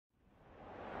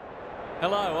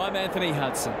Hello, I'm Anthony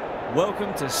Hudson. Welcome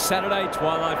to Saturday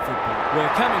Twilight Football. We're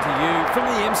coming to you from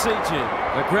the MCG.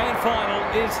 The grand final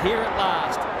is here at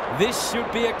last. This should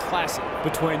be a classic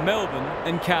between Melbourne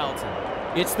and Carlton.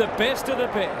 It's the best of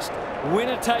the best.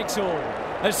 Winner takes all.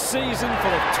 A season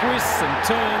full of twists and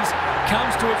turns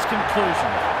comes to its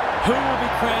conclusion. Who will be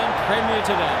crowned Premier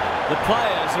today? The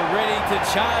players are ready to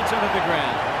charge onto the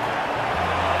ground.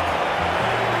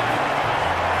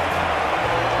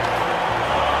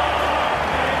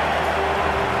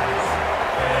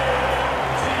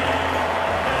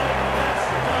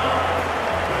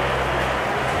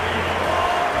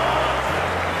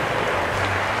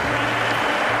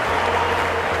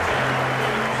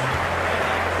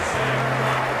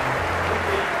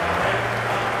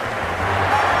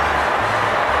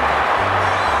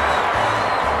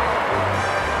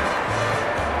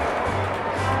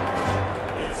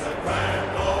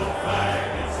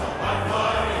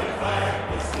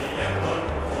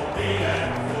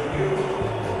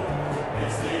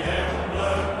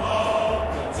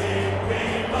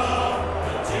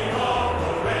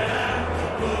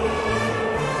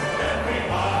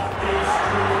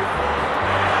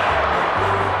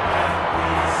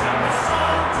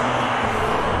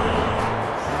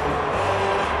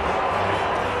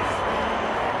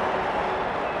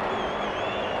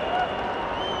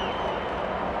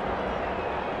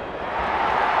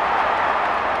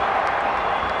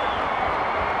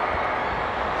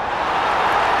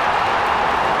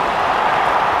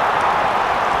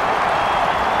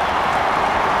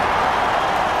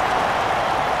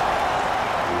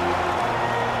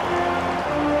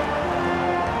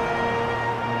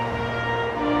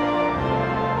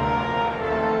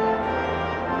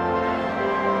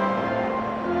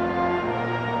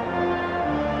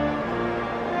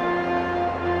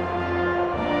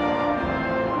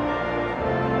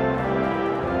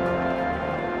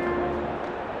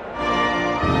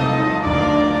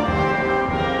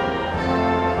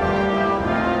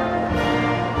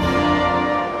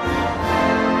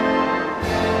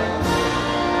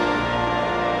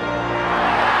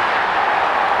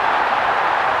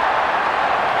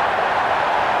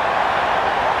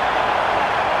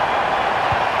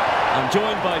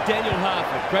 Joined by Daniel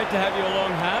Harford. Great to have you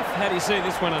along, Harf. How do you see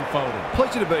this one unfolding?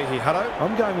 Pleasure to be here, Hutto.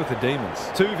 I'm going with the Demons.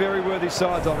 Two very worthy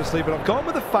sides, obviously, but I've gone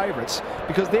with the favourites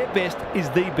because their best is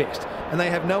the best, and they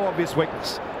have no obvious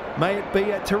weakness. May it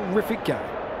be a terrific game.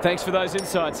 Thanks for those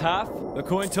insights, Harf. The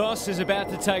coin toss is about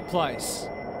to take place.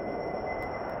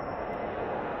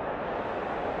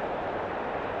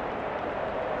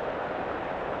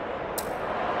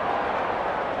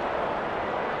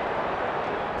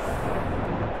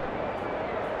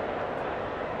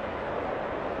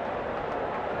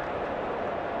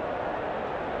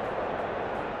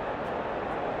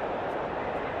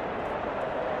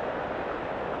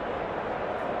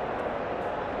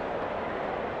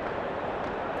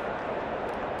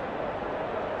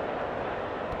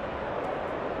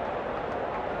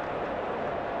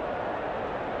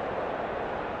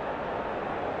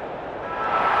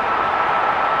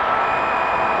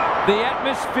 The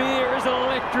atmosphere is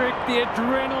electric, the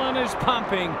adrenaline is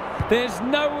pumping. There's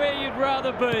nowhere you'd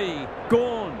rather be.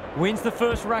 Gawn wins the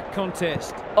first ruck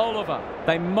contest. Oliver,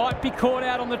 they might be caught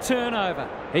out on the turnover.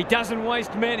 He doesn't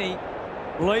waste many,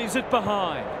 leaves it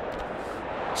behind.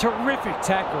 Terrific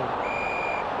tackle.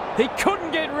 He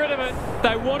couldn't get rid of it.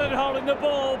 They wanted holding the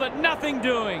ball, but nothing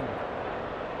doing.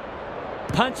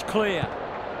 Punch clear.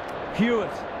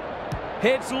 Hewitt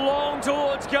heads long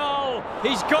towards goal.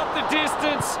 He's got the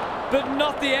distance, but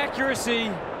not the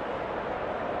accuracy.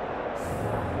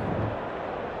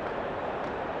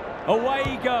 Away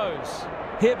he goes.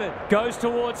 Hibbert goes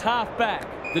towards half-back.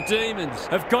 The Demons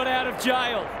have got out of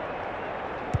jail.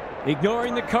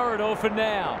 Ignoring the corridor for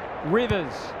now.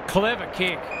 Rivers, clever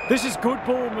kick. This is good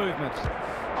ball movement.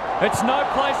 It's no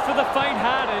place for the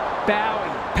faint-hearted.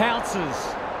 Bowie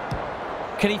pounces.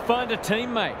 Can he find a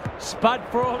teammate? Spud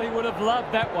Frawley would have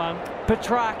loved that one.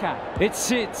 Petrarca, it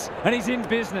sits, and he's in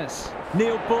business.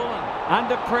 Neil Bullen,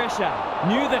 under pressure,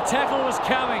 knew the tackle was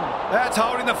coming. That's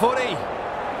holding the footy.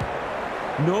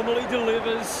 Normally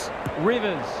delivers.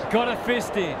 Rivers got a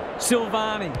fist in.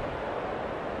 Silvani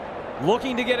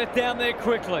looking to get it down there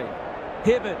quickly.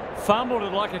 Hibbert fumbled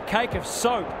it like a cake of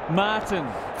soap. Martin,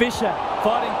 Fisher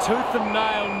fighting tooth and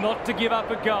nail not to give up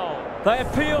a goal. They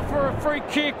appeal for a free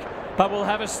kick, but we'll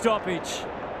have a stoppage.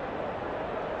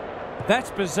 That's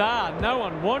bizarre. No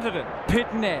one wanted it.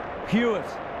 Pitnet, Hewitt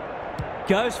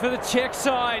goes for the check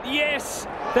side. Yes,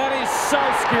 that is so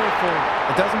skillful.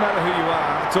 It doesn't matter who you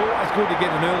are. It's always good to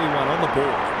get an early one on the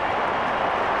board.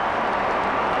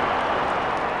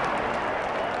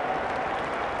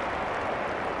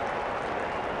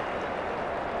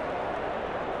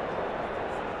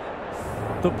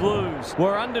 The Blues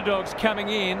were underdogs coming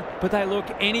in, but they look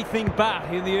anything but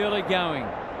in the early going.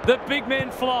 The big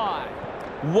men fly.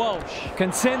 Walsh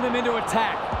can send them into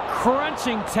attack.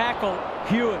 Crunching tackle.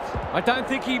 Hewitt, I don't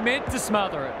think he meant to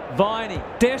smother it. Viney,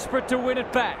 desperate to win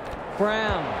it back.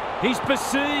 Brown, he's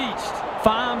besieged.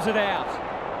 Farms it out.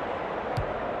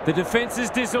 The defence is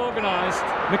disorganised.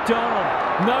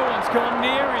 McDonald, no one's gone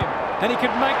near him, and he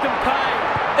could make them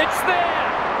pay. It's there!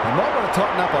 They might want to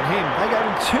tighten up on him. They gave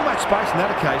him too much space on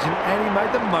that occasion, and he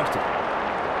made the most of it.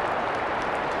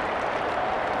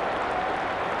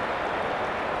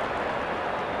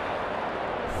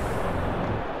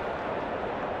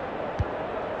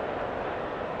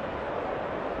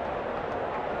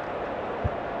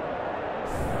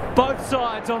 Both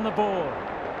sides on the board.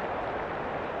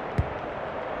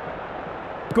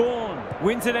 Gawn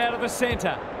wins it out of the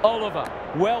centre. Oliver,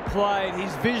 well played.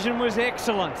 His vision was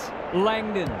excellent.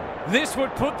 Langdon, this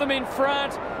would put them in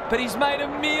front, but he's made a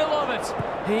meal of it.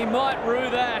 He might rue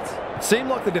that. It seemed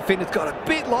like the defenders got a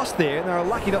bit lost there, and they were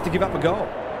lucky not to give up a goal.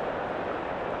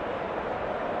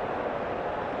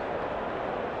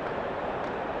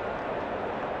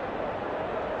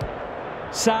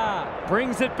 Saar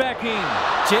brings it back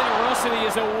in. Generosity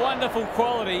is a wonderful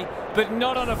quality, but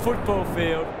not on a football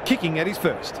field. Kicking at his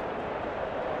first.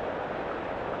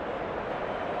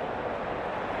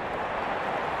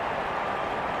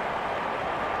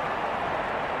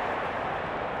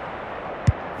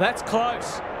 That's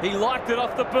close. He liked it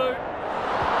off the boot.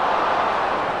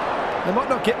 They might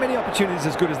not get many opportunities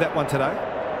as good as that one today.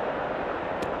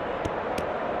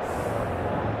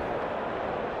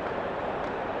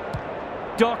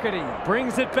 Doherty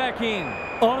brings it back in.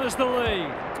 Honours the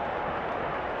lead.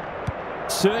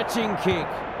 Searching kick.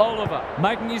 Oliver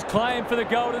making his claim for the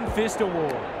Golden Fist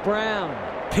Award. Brown.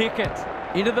 Pickett.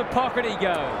 Into the pocket he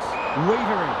goes.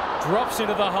 Weavering drops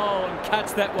into the hole and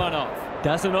cuts that one off.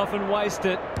 Doesn't often waste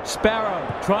it. Sparrow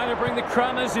trying to bring the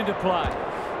Crummers into play.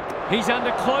 He's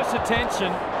under close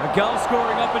attention. A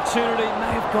goal-scoring opportunity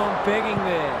may have gone begging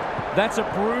there. That's a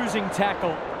bruising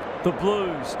tackle. The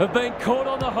Blues have been caught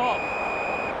on the hop.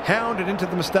 Hounded into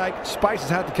the mistake. Space is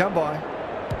hard to come by.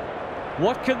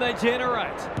 What can they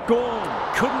generate?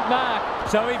 Gawn couldn't mark,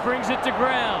 so he brings it to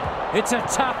ground. It's a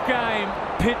tough game.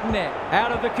 Pitnet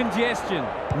out of the congestion.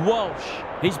 Walsh,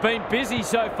 he's been busy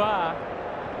so far.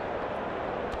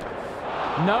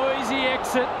 No easy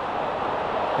exit.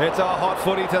 It's a hot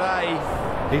footy today.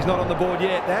 He's not on the board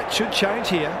yet. That should change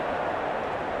here.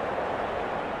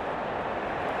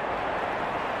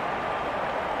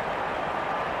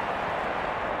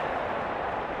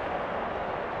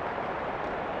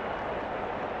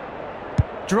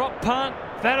 Drop punt.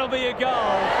 That'll be a goal.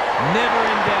 Never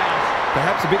in doubt.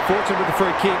 Perhaps a bit fortunate with the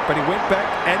free kick, but he went back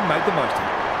and made the most of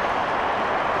it.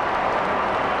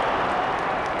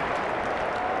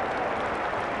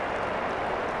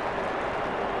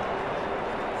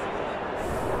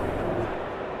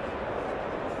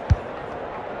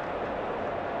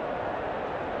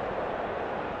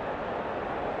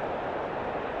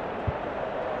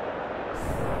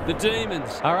 The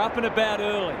Demons are up and about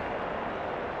early.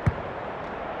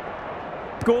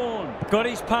 Gawn got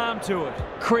his palm to it.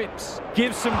 Cripps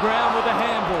gives some ground with a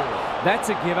handball. That's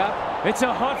a give up. It's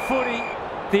a hot footy.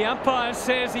 The umpire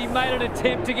says he made an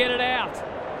attempt to get it out.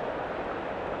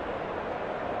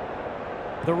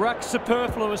 The ruck's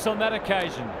superfluous on that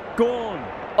occasion. Gawn,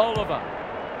 Oliver.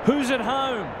 Who's at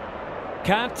home?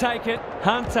 Can't take it.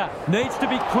 Hunter needs to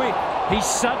be quick. He's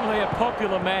suddenly a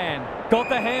popular man. Got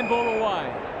the handball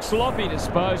away. Sloppy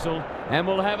disposal, and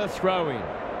we'll have a throw-in.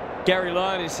 Gary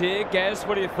Lyon is here. Gaz,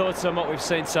 what are your thoughts on what we've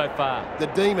seen so far? The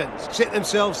Demons set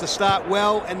themselves to start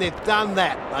well, and they've done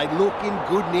that. They look in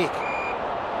good nick.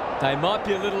 They might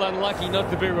be a little unlucky not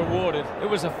to be rewarded. It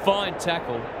was a fine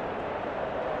tackle.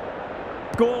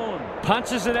 Gawn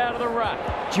punches it out of the ruck.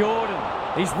 Jordan,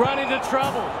 he's run into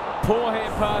trouble. Poor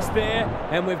hand pass there,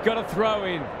 and we've got a throw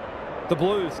in. The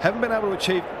Blues haven't been able to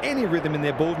achieve any rhythm in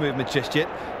their ball movement just yet.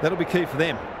 That'll be key for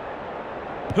them.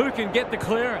 Who can get the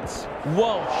clearance?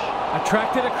 Walsh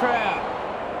attracted a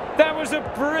crowd. That was a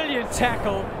brilliant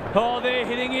tackle. Oh, they're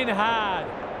hitting in hard.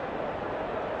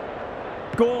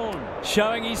 Gawn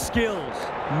showing his skills.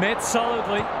 Met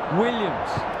solidly.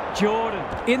 Williams. Jordan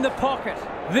in the pocket.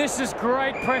 This is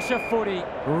great pressure footy.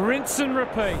 Rinse and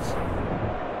repeat.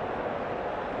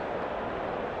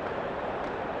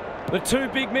 The two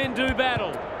big men do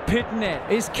battle. Pitnet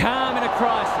is calm in a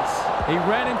crisis. He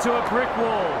ran into a brick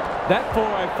wall. That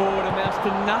 4-0 forward amounts to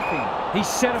nothing. He's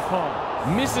set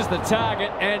upon. Misses the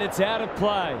target and it's out of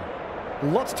play.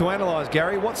 Lots to analyse,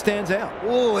 Gary. What stands out?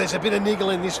 Oh, there's a bit of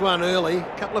niggle in this one early.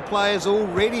 A couple of players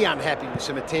already unhappy with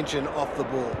some attention off the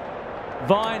ball.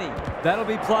 Viney, that'll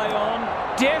be play on.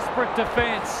 Desperate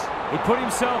defence. He put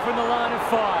himself in the line of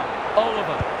fire.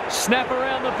 Oliver, snap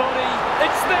around the body.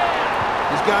 It's there!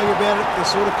 He's going about it with the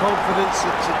sort of confidence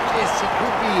that suggests he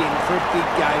could be in for a big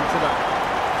game today.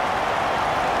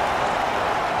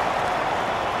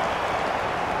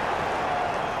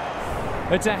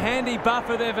 It's a handy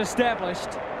buffer they've established.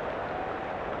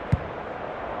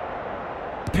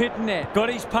 Pitnet got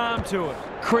his palm to it.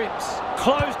 Cripps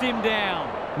closed him down.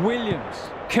 Williams,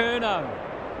 Curnow.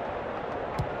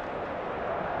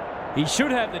 He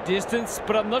should have the distance,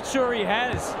 but I'm not sure he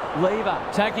has. Lever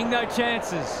taking no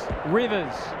chances.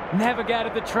 Rivers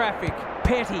navigated the traffic.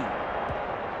 Petty.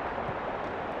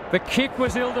 The kick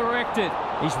was ill-directed.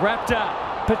 He's wrapped up.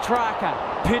 Petrarca,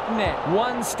 Pitnet,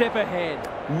 one step ahead.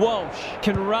 Walsh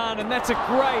can run, and that's a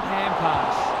great hand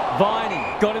pass.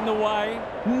 Viney got in the way.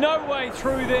 No way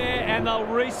through there, and they'll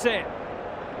reset.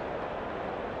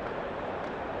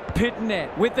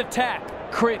 Pitnet with the tap.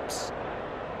 Cripps.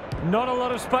 Not a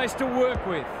lot of space to work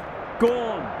with.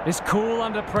 Gawn is cool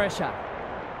under pressure.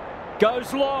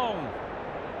 Goes long.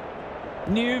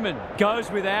 Newman goes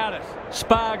without it.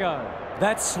 Spargo.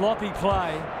 That's sloppy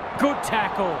play. Good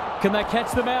tackle. Can they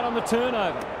catch them out on the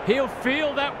turnover? He'll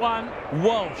feel that one.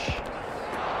 Walsh.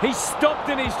 He's stopped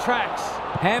in his tracks.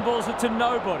 Handballs it to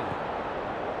nobody.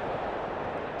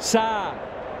 Saar.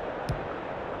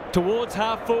 Towards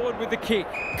half forward with the kick.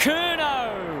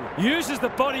 Curnow uses the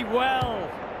body well.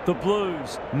 The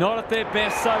Blues not at their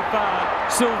best so far.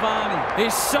 Silvani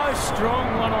is so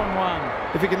strong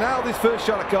one-on-one. If he can nail this first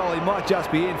shot at goal, he might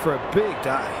just be in for a big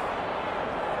day.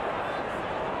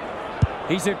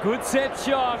 He's a good set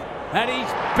shot, and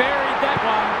he's buried that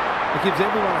one. It gives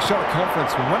everyone a shot of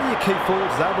confidence when one of your key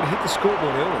forwards is able to hit the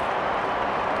scoreboard early.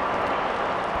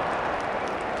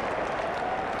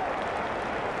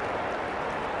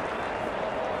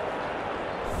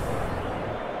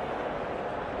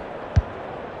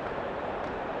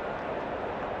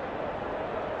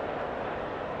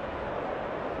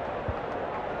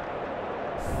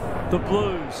 The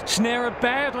Blues snare a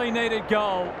badly needed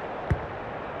goal.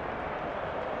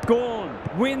 Gawn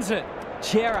wins it.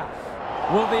 Chera.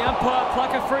 Will the umpire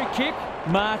pluck a free kick?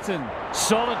 Martin.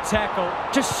 Solid tackle.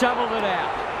 Just shoveled it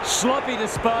out. Sloppy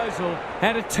disposal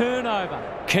and a turnover.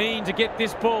 Keen to get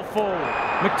this ball forward.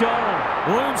 McDonald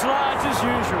looms large as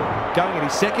usual. Going at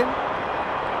his second.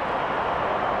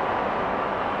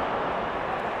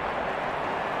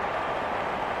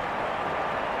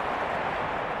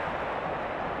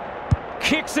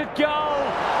 Kicks at goal,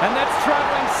 and that's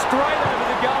travelling straight over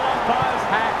the goal umpire's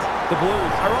hat. The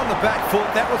Blues are on the back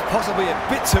foot. That was possibly a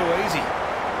bit too easy.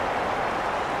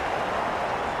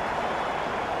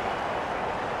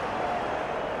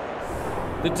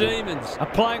 The Demons are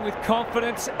playing with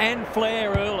confidence and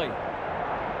flair early.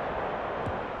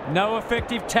 No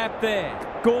effective tap there.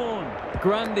 Gawn,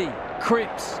 Grundy,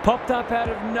 Cripps popped up out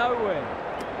of nowhere.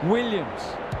 Williams.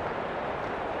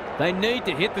 They need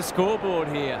to hit the scoreboard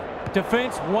here.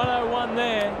 Defence 101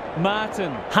 there.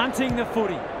 Martin hunting the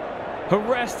footy.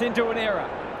 Harassed into an error.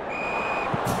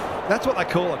 That's what they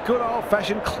call a good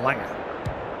old-fashioned clanger.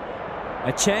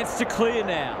 A chance to clear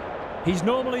now. He's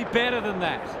normally better than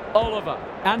that. Oliver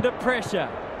under pressure.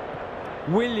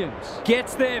 Williams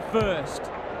gets there first.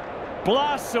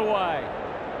 Blasts away.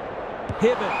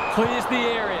 Hibbert clears the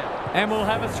area and will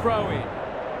have a throw in.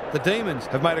 The Demons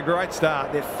have made a great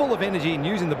start. They're full of energy and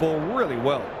using the ball really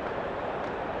well.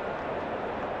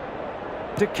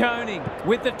 De Koning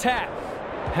with the tap.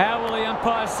 How will the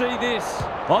umpire see this?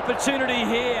 Opportunity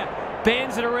here.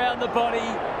 Bends it around the body.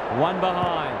 One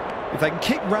behind. If they can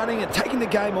keep running and taking the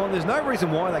game on, there's no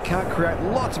reason why they can't create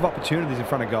lots of opportunities in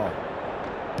front of goal.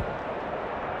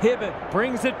 Hibbert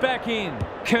brings it back in.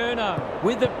 Curnow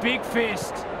with a big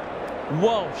fist.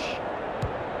 Walsh.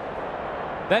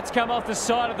 That's come off the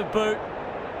side of the boot.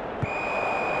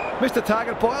 Missed the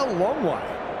target by a long way.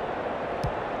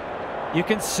 You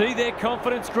can see their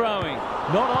confidence growing.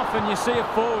 Not often you see a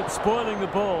forward spoiling the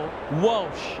ball.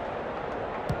 Walsh.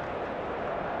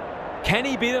 Can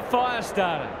he be the fire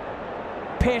starter?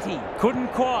 Petty couldn't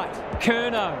quite.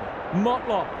 Curnow.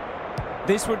 Motlop.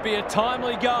 This would be a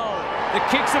timely goal. The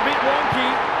kick's a bit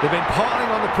wonky. They've been piling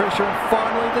on the pressure and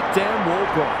finally the damn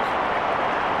wall broke.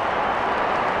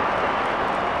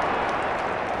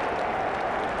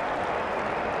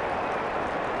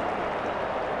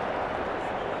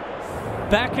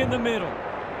 Back in the middle.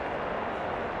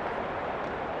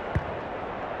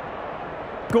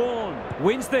 Gawn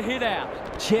wins the hit out.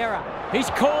 Chera. He's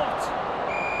caught.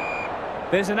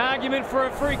 There's an argument for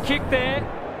a free kick there.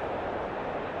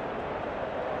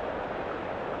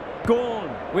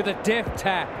 Gawn with a deft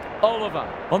tap. Oliver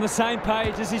on the same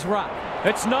page as his ruck.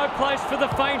 It's no place for the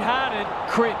faint-hearted.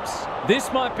 Cripps.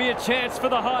 This might be a chance for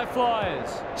the high flyers.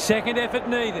 Second effort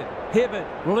needed. Hibbert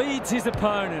leads his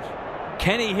opponent.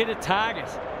 Can he hit a target?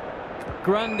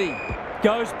 Grundy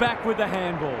goes back with the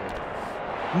handball.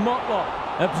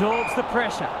 Motlop absorbs the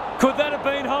pressure. Could that have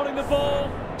been holding the ball?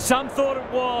 Some thought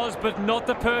it was, but not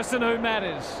the person who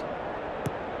matters.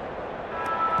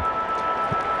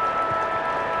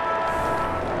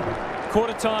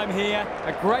 Quarter time here,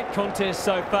 a great contest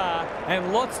so far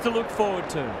and lots to look forward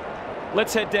to.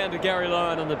 Let's head down to Gary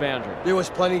Lyon on the boundary. There was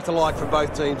plenty to like from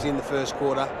both teams in the first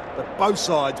quarter, but both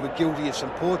sides were guilty of some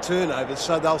poor turnovers,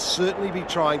 so they'll certainly be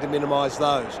trying to minimise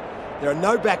those. There are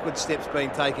no backward steps being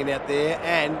taken out there,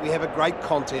 and we have a great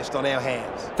contest on our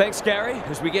hands. Thanks, Gary,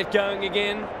 as we get going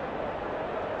again.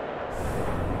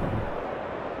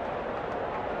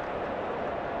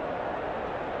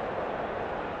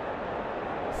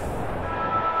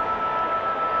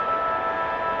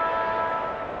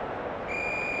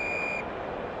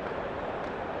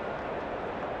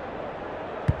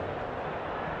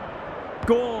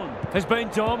 Gawn has been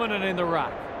dominant in the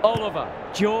ruck. Oliver,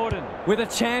 Jordan, with a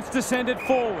chance to send it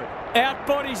forward.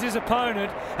 Outbodies his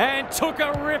opponent and took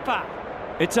a ripper.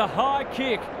 It's a high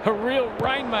kick, a real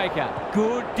rainmaker.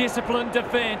 Good disciplined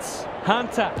defence.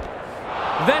 Hunter.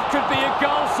 That could be a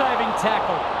goal-saving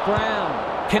tackle. Brown.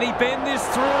 Can he bend this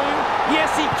through? Yes,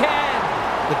 he can.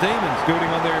 The Demons building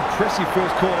on their impressive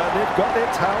first quarter. They've got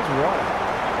their tails right.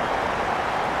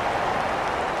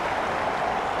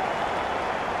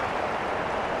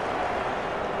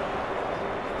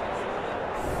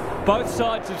 Both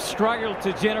sides have struggled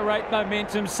to generate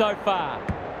momentum so far.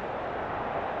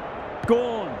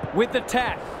 Gawn with the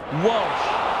tap.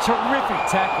 Walsh, terrific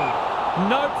tackle.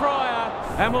 No prior,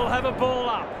 and we'll have a ball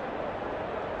up.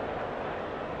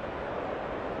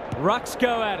 Rucks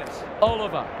go at it.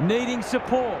 Oliver needing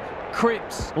support.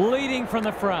 Cripps leading from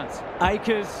the front.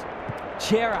 Akers,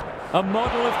 Chera, a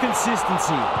model of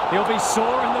consistency. He'll be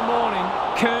sore in the morning.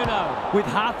 Curnow with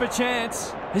half a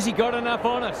chance. Has he got enough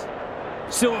on it?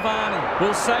 Silvani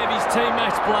will save his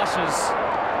teammates' blushes.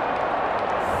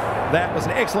 That was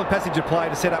an excellent passage of play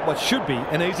to set up what should be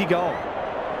an easy goal.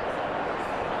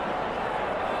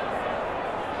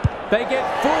 They get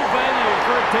full value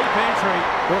for a deep entry.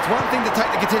 Well, it's one thing to take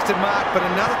the contested mark, but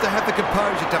another to have the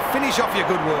composure to finish off your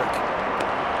good work.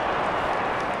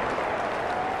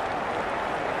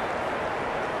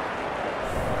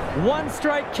 One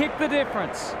straight kick the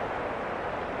difference.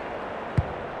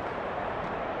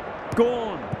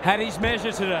 Gawn had his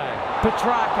measure today.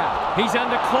 Petrarca, he's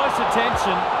under close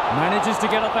attention. Manages to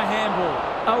get off a handball.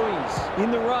 Owies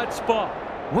in the right spot.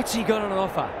 What's he got on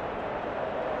offer?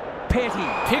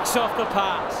 Petty picks off the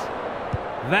pass.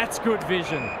 That's good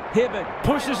vision. Hibbert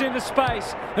pushes into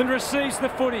space and receives the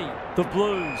footy. The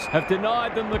Blues have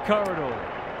denied them the corridor.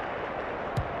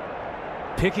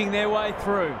 Picking their way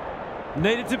through.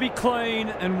 Needed to be clean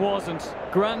and wasn't.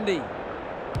 Grundy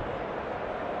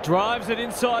drives it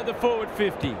inside the forward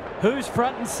 50. Who's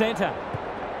front and centre?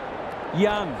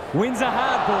 Young wins a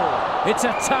hard ball. It's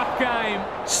a tough game.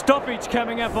 Stoppage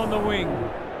coming up on the wing.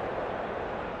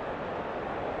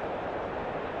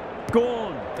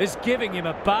 Gawn is giving him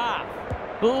a bath.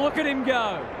 Look at him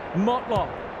go. Motlop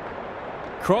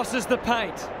crosses the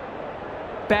paint.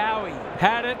 Bowie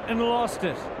had it and lost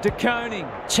it. De Koning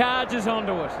charges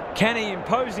onto it. Can he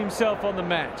impose himself on the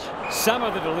match? Some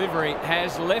of the delivery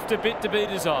has left a bit to be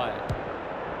desired.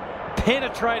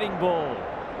 Penetrating ball.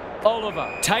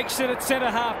 Oliver takes it at centre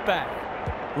half back.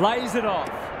 Lays it off.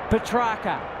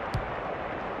 Petrarca.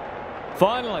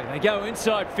 Finally, they go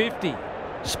inside 50.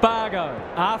 Spargo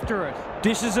after it.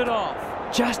 Dishes it off.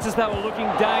 Just as they were looking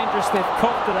dangerous, they've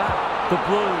coughed it up. The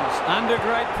Blues under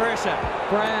great pressure.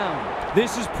 Brown.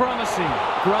 This is promising.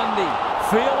 Grundy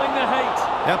feeling the heat.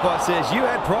 Umpire says you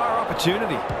had prior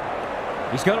opportunity.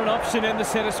 He's got an option in the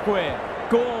centre square.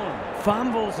 Gawn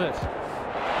fumbles it.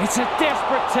 It's a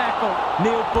desperate tackle.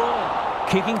 Neil Bullen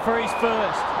kicking for his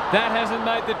first. That hasn't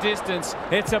made the distance.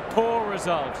 It's a poor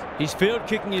result. His field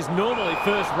kicking is normally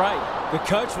first rate. The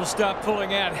coach will start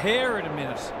pulling out hair in a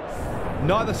minute.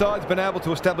 Neither side's been able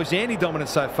to establish any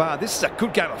dominance so far. This is a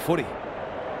good game of footy.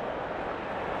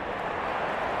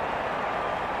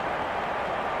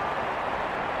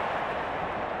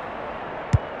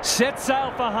 Set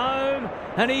sail for home,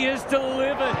 and he has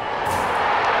delivered.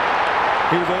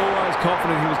 He was always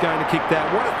confident he was going to kick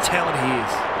that. What a talent he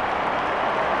is.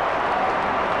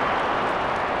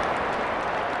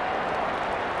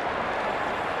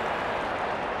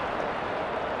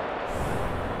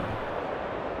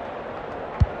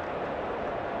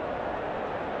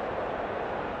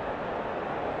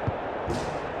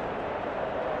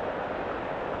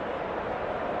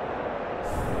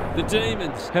 The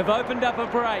Demons have opened up a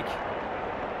break.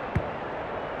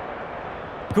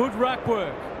 Good ruck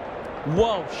work.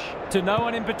 Walsh to no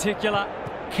one in particular.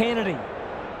 Kennedy.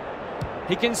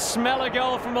 He can smell a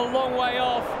goal from a long way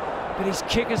off, but his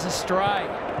kick is astray.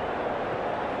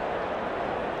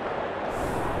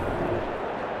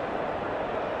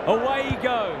 Away he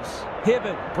goes.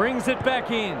 Hibbert brings it back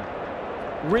in.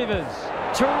 Rivers.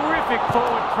 Terrific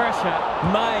forward pressure.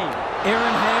 May.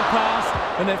 Errant hand pass,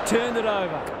 and they've turned it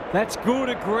over. That's good,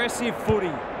 aggressive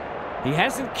footy. He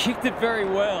hasn't kicked it very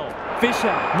well.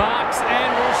 Fisher marks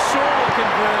and will surely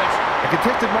convert. A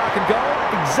contested mark and goal,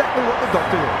 exactly what the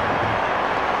doctor wanted.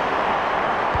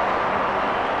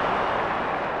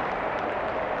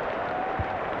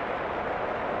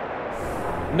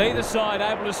 Neither side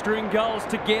able to string goals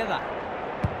together.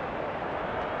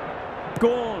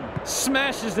 Gawn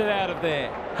smashes it out of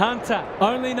there. Hunter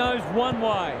only knows one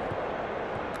way.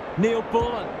 Neil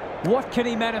Bullen, what can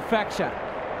he manufacture?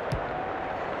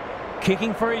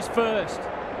 Kicking for his first.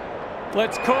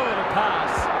 Let's call it a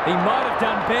pass. He might have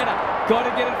done better. Got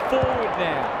to get it forward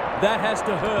now. That has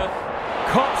to hurt.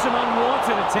 Cops some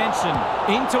unwanted attention.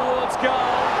 In towards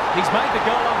goal. He's made the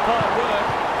goal umpire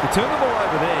work. You turn the ball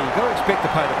over there, you've got to expect to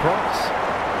pay the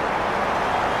price.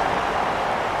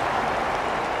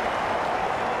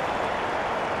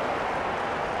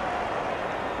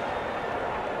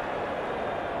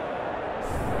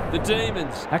 The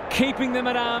Demons are keeping them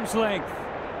at arm's length.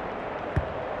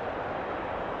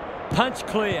 Punch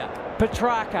clear.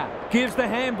 Petrarca gives the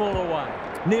handball away.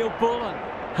 Neil Bullen.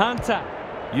 Hunter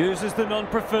uses the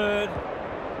non-preferred.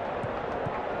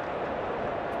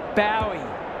 Bowie.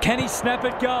 Can he snap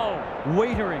at goal?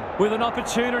 Wiedering with an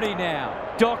opportunity now.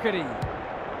 Doherty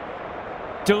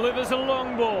delivers a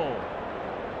long ball.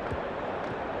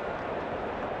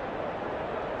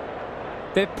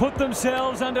 They've put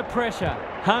themselves under pressure.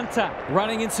 Hunter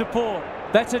running in support.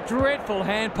 That's a dreadful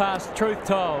hand pass, truth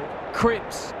told.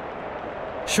 Cripps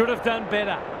should have done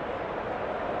better.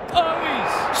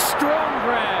 Owies, strong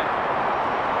grab.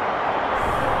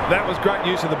 That was great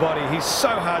use of the body. He's so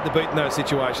hard to beat in those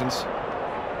situations.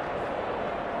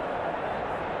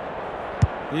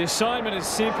 The assignment is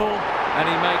simple, and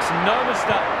he makes no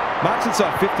mistake. Marks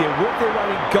inside 50 will work their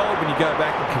way in goal when you go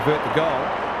back and convert the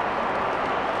goal.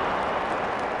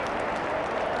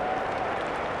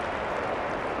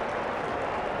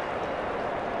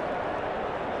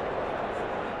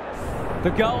 The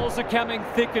goals are coming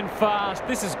thick and fast.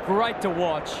 This is great to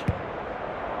watch.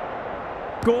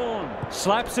 Gawn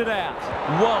slaps it out.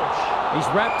 Walsh,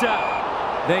 he's wrapped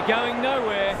up. They're going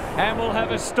nowhere, and we'll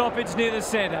have a stoppage near the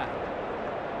centre.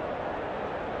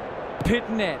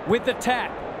 Pitnet with the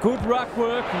tap. Good ruck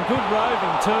work and good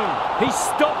roving too. He's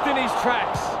stopped in his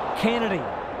tracks. Kennedy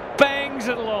bangs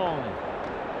it along.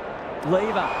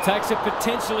 Lever takes a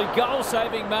potentially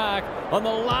goal-saving mark on the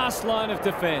last line of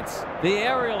defence. The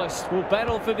aerialist will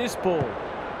battle for this ball.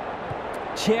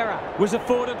 Chera was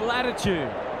afforded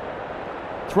latitude.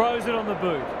 Throws it on the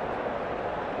boot.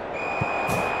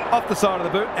 Off the side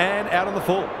of the boot and out on the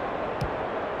full.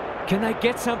 Can they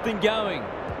get something going?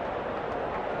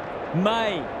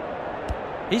 May.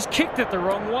 He's kicked it the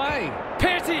wrong way.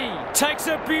 Petty takes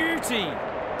a beauty.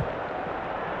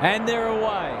 And they're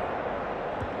away.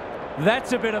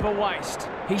 That's a bit of a waste.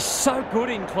 He's so good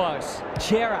in close.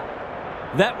 Chera.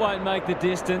 That won't make the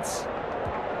distance.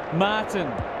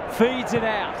 Martin feeds it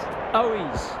out.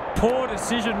 Owies. Poor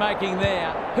decision making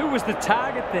there. Who was the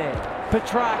target there?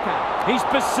 Petrarca. He's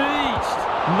besieged.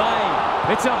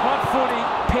 May. It's a hot footy.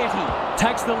 Petty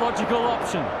takes the logical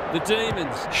option. The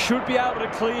Demons should be able to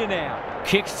clear now.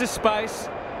 Kicks to space.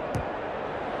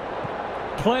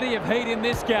 Plenty of heat in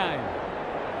this game.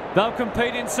 They'll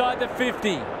compete inside the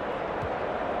 50.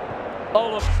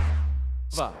 Oliver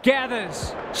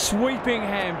gathers, sweeping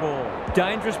handball.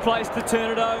 Dangerous place to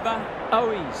turn it over.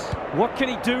 Owies, what can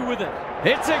he do with it?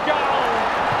 It's a goal!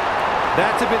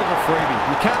 That's a bit of a freebie.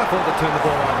 You can't afford to turn the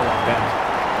ball over like that.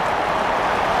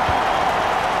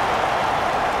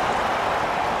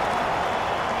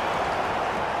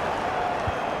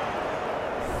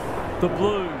 The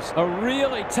Blues are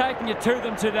really taking it to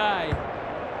them today.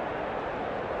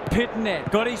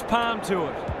 Pitnet got his palm to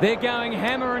it. They're going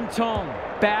hammer and tong.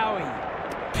 Bowie.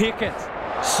 Pickett.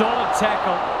 Solid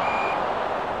tackle.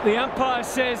 The umpire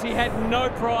says he had no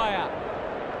prior.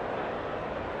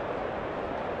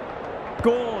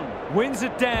 Gawn wins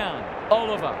it down.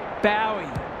 Oliver. Bowie.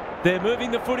 They're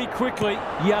moving the footy quickly.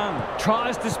 Young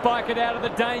tries to spike it out of the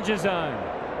danger zone.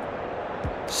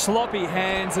 Sloppy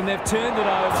hands, and they've turned it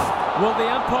over. Will the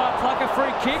umpire pluck a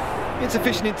free kick?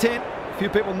 Insufficient intent. A few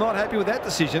people not happy with that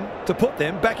decision to put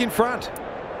them back in front.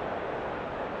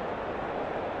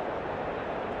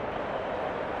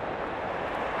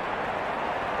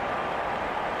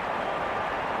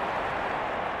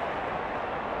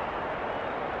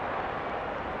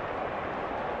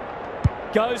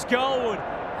 goes goalward,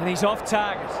 and he's off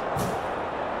target.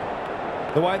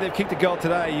 The way they've kicked a goal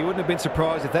today, you wouldn't have been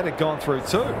surprised if that had gone through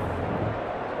too.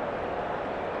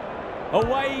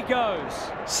 Away he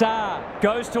goes. Saar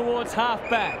goes towards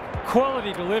half-back.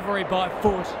 Quality delivery by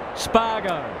foot.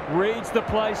 Spargo reads the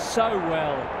place so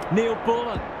well. Neil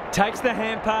Bullen takes the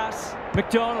hand pass.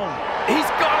 McDonald, he's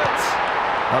got it!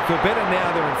 I feel better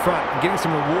now they're in front and getting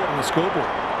some reward on the scoreboard.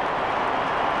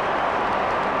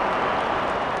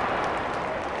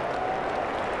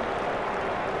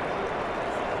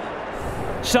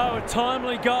 So a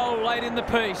timely goal late in the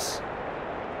piece.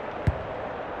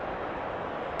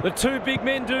 The two big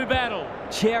men do battle.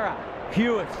 Chera,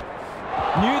 Hewitt.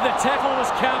 Knew the tackle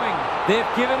was coming. They've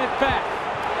given it back.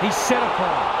 He's set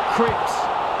upon. Cripps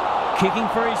kicking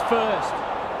for his first.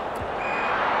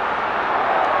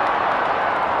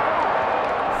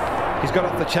 He's got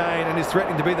off the chain and is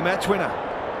threatening to be the match winner.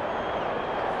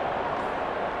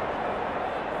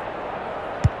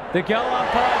 The goal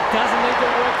umpire doesn't need to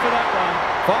work for that one.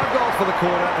 5 goals for the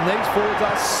quarter, and these forwards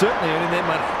are certainly earning their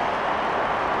money.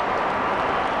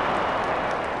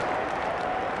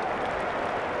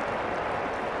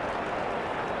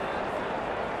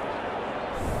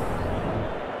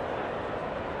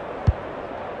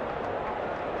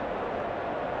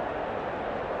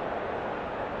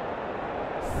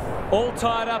 All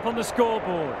tied up on the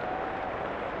scoreboard.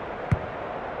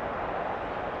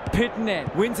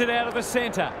 Pitnet wins it out of the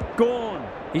centre. Gawn,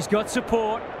 he's got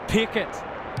support. Pickett,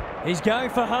 he's going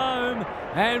for home.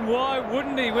 And why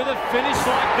wouldn't he with a finish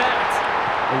like that?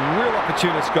 A real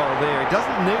opportunist goal there. He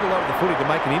doesn't need a lot of the footy to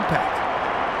make an impact.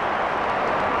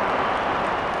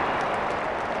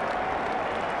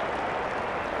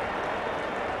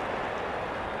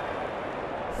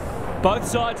 Both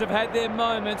sides have had their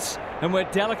moments, and we're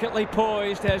delicately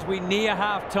poised as we near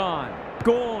half-time.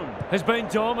 Gawn has been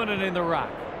dominant in the ruck.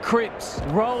 Cripps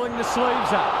rolling the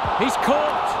sleeves up. He's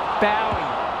caught.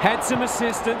 Bowie had some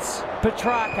assistance.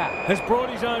 Petrarca has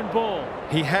brought his own ball.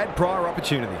 He had prior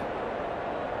opportunity.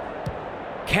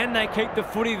 Can they keep the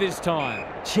footy this time?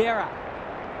 Chera.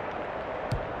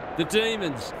 The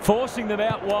Demons forcing them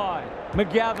out wide.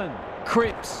 McGovern.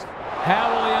 Cripps.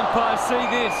 How will the umpire see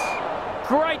this?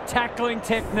 Great tackling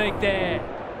technique there.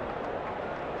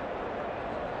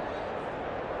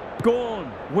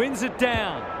 Gawn wins it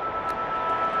down.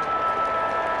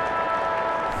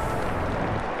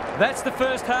 That's the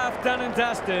first half done and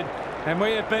dusted, and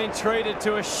we have been treated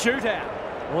to a shootout.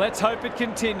 Let's hope it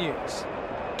continues.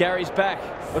 Gary's back.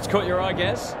 What's caught your eye,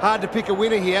 Gaz? Hard to pick a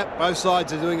winner here. Both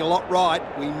sides are doing a lot right.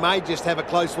 We may just have a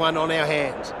close one on our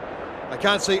hands. I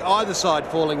can't see either side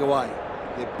falling away.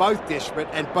 They're both desperate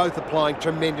and both applying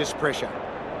tremendous pressure.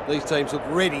 These teams look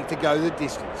ready to go the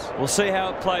distance. We'll see how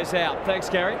it plays out. Thanks,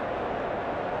 Gary.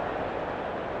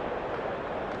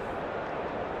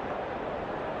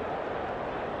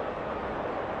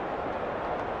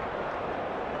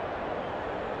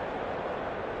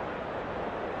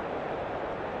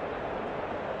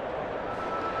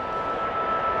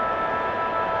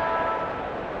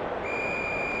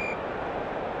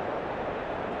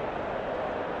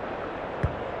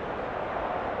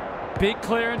 Big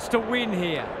clearance to win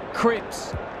here.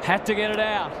 Cripps had to get it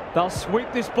out. They'll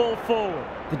sweep this ball forward.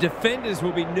 The defenders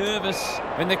will be nervous,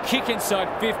 and the kick inside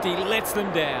 50 lets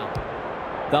them down.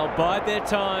 They'll bide their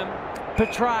time.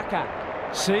 Petrarca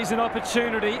sees an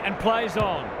opportunity and plays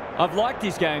on. I've liked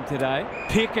his game today.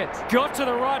 Pickett got to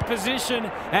the right position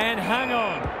and hung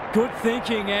on. Good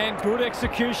thinking and good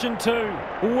execution too.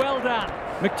 Well done.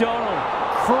 McDonald,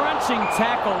 crunching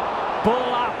tackle.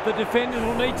 Ball up. The defenders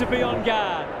will need to be on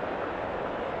guard.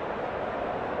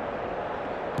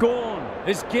 Gawn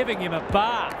is giving him a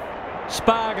bath.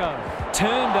 Spargo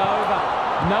turned over.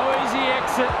 No easy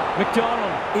exit.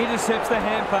 McDonald intercepts the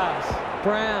hand pass.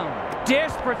 Brown,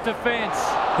 desperate defence.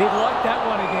 He'd like that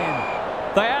one again.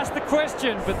 They asked the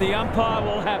question, but the umpire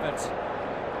will have it.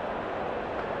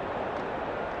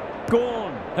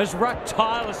 Gawn has rucked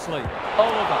tirelessly.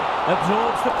 Oliver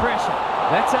absorbs the pressure.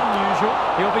 That's unusual.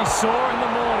 He'll be sore in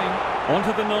the morning.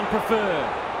 Onto the non-preferred.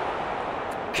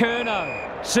 Curnow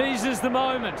seizes the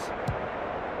moment.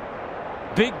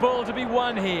 Big ball to be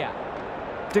won here.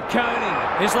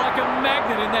 DeConing is like a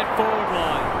magnet in that forward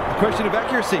line. A question of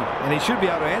accuracy, and he should be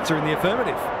able to answer in the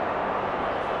affirmative.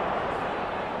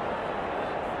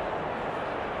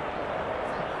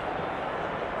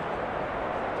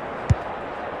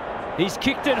 He's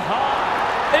kicked it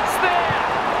high. It's there.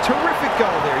 Terrific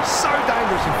goal there. He's so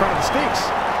dangerous in front of the sticks.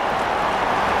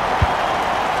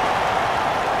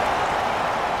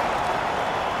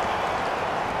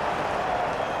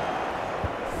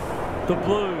 The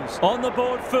Blues on the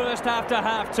board first after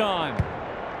half-time.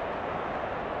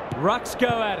 Rucks go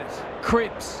at it.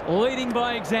 Cripps leading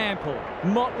by example.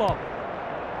 Motlop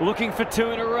looking for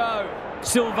two in a row.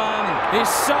 Silvani is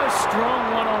so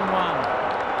strong one-on-one.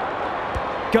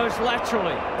 Goes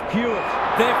laterally. Hewitt.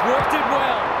 They've worked it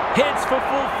well. Heads for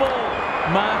full forward.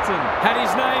 Martin had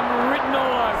his name written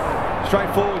all over.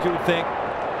 Straightforward, you would think.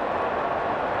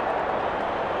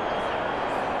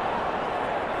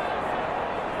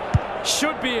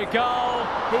 Should be a goal.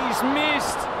 He's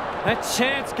missed. A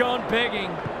chance gone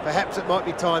begging. Perhaps it might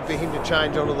be time for him to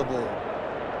change onto the ball.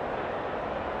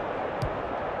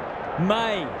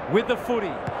 May with the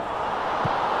footy.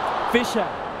 Fisher.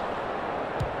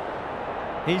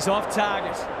 He's off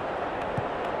target.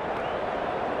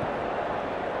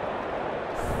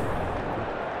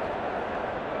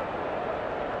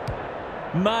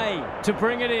 May to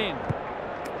bring it in.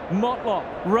 Motlop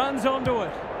runs onto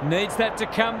it. Needs that to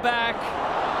come back.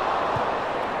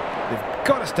 They've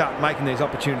got to start making these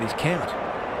opportunities count.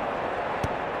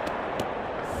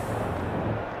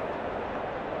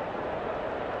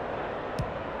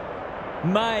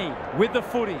 May with the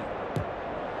footy.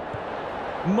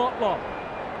 Motlop.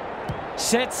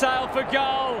 Set sail for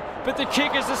goal, but the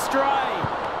kick is astray.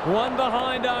 One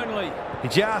behind only. He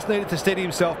just needed to steady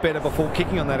himself better before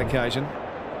kicking on that occasion.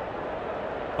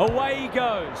 Away he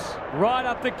goes. Right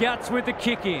up the guts with the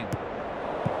kick in.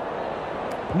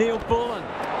 Neil Bullen.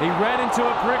 He ran into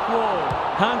a brick wall.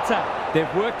 Hunter.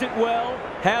 They've worked it well.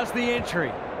 How's the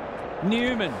entry?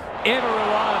 Newman. Ever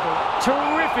reliable.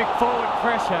 Terrific forward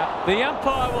pressure. The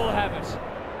umpire will have it.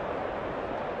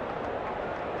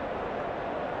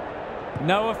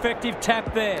 No effective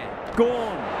tap there.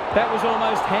 Gawn. That was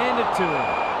almost handed to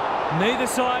him. Neither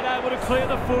side able to clear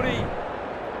the footy.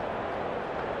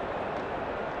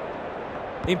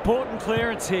 Important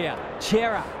clearance here.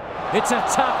 Chera. It's a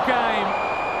tough game.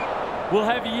 We'll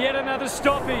have yet another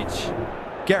stoppage.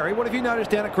 Gary, what have you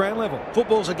noticed down at ground level?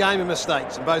 Football's a game of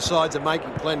mistakes and both sides are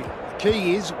making plenty. The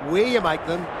key is where you make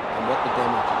them and what the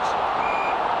damage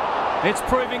is. It's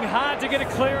proving hard to get a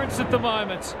clearance at the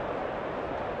moment.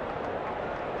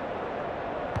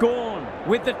 Gawn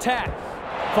with the tap.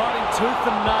 Fighting tooth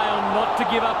and nail not to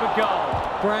give up a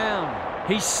goal. Brown.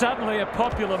 He's suddenly a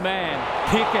popular man.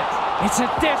 Pickett. It's a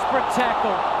desperate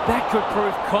tackle. That could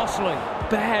prove costly.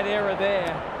 Bad error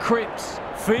there. Cripps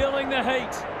feeling the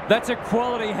heat. That's a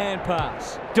quality hand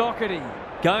pass. Doherty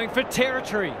going for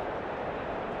territory.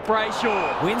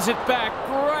 Brayshaw wins it back.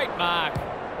 Great mark.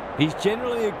 He's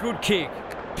generally a good kick.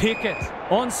 Pickett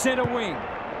on centre wing.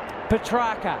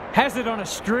 Petrarca has it on a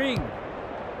string.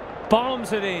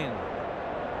 Bombs it in.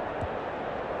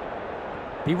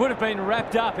 He would have been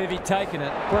wrapped up if he'd taken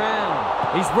it.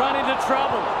 Brown. He's run into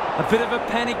trouble. A bit of a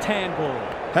panicked handball.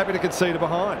 Happy to concede a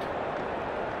behind.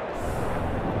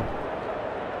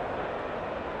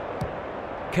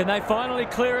 Can they finally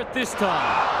clear it this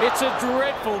time? It's a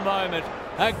dreadful moment.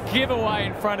 A giveaway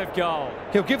in front of goal.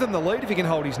 He'll give them the lead if he can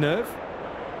hold his nerve.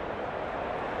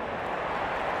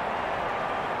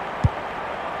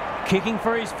 Kicking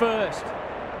for his first.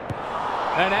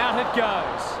 And out it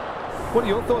goes. What are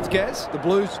your thoughts, Gaz? The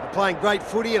Blues are playing great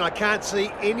footy and I can't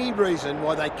see any reason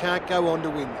why they can't go on to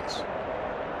win this.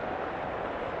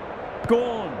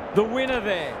 Gawn, the winner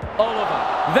there. Oliver.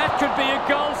 That could be a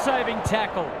goal-saving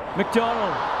tackle.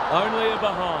 McDonald, only a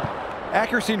behind.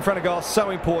 Accuracy in front of goal is so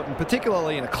important,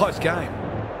 particularly in a close game.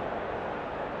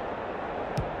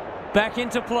 Back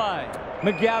into play.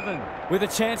 McGovern with a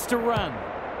chance to run.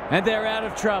 And they're out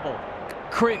of trouble.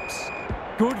 Cripps.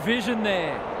 Good vision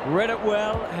there. Read it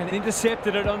well and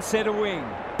intercepted it on centre wing.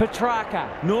 Petrarca,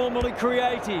 normally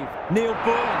creative. Neil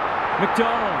Bullen.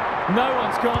 McDonald. No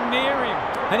one's gone near him.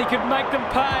 And he could make them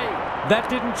pay. That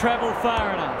didn't travel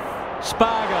far enough.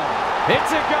 Spargo.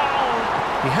 It's a goal.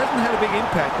 He hasn't had a big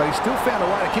impact, but he's still found a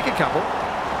way to kick a couple.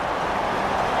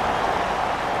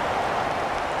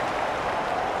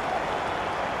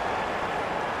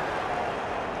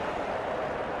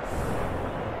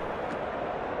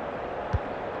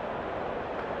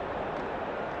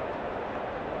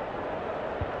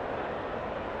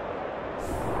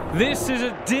 This is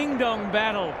a ding-dong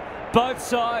battle. Both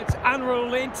sides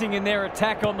unrelenting in their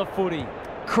attack on the footy.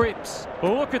 Cripps.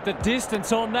 Look at the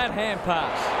distance on that hand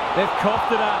pass. They've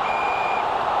coughed it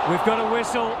up. We've got a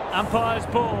whistle. Umpire's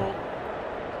ball.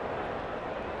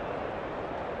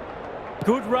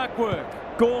 Good ruck work.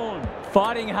 Gawn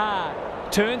fighting hard.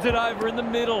 Turns it over in the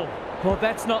middle. Well,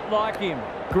 that's not like him.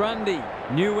 Grundy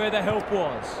knew where the help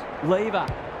was. Lever.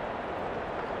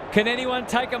 Can anyone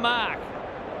take a mark?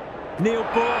 Neil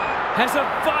Bullen has a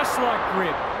vice-like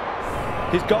grip.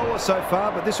 His goal was so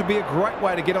far, but this would be a great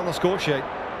way to get on the score sheet.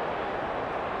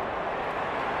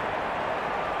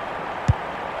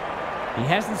 He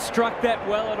hasn't struck that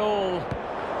well at all.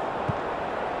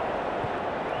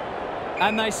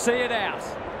 And they see it out.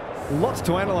 Lots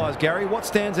to analyse, Gary. What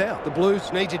stands out? The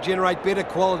Blues need to generate better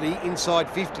quality inside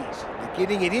 50s. They're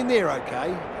getting it in there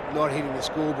okay, but not hitting the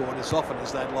scoreboard as often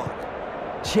as they'd like.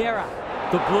 Chera,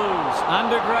 the Blues,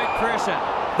 under great pressure.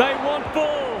 They want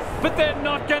ball, but they're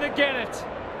not going to get it.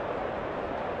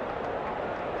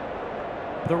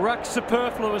 The ruck's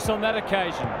superfluous on that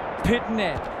occasion.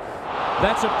 Pitnet.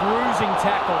 That's a bruising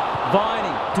tackle.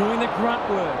 Viney doing the grunt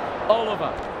work.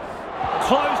 Oliver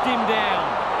closed him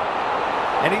down.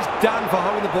 And he's done for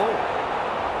holding the ball.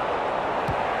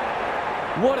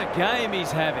 What a game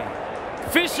he's having.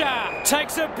 Fisher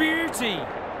takes a beauty.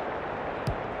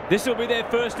 This will be their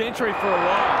first entry for a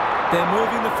while. They're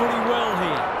moving the footy well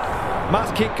here.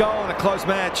 Must kick goal in a close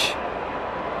match.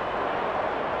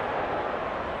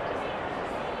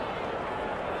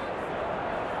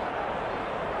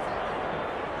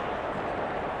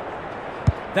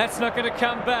 That's not going to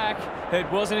come back. It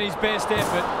wasn't his best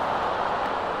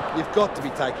effort. You've got to be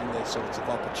taking these sorts of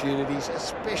opportunities,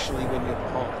 especially when you're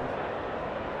behind.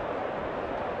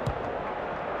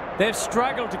 They've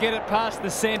struggled to get it past the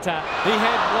centre. He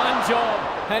had one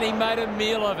job and he made a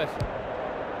meal of it.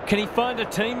 Can he find a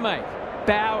teammate?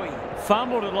 Bowie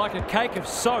fumbled it like a cake of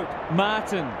soap.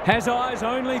 Martin has eyes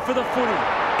only for the footy.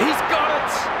 He's got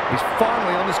it! He's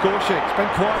finally on the score sheet. It's been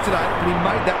quiet today, but he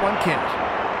made that one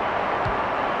count.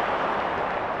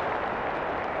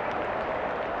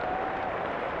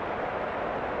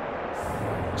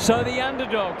 So the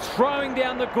underdog throwing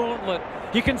down the gauntlet.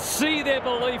 You can see their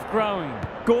belief growing.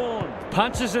 Gawn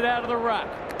punches it out of the ruck.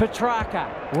 Petrarca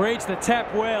reads the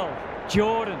tap well.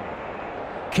 Jordan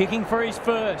kicking for his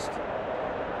first.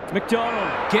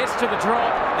 McDonald gets to the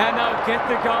drop and they'll get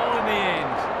the goal in the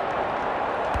end.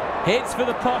 Heads for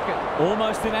the pocket.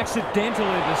 Almost an accidental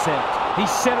intercept. He's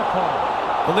set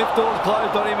upon. The lift door's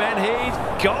closed on him and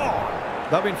he's gone.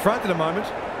 They'll be in front in a moment.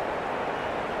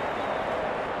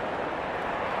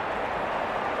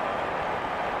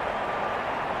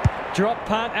 Drop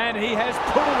punt, and he has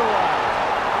put it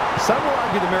away. Some will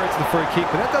argue the merits of the free kick,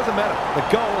 but that doesn't matter. The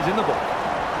goal is in the book.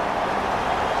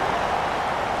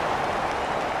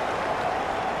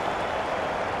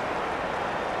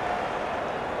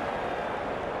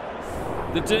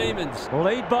 The Demons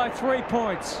lead by 3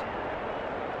 points.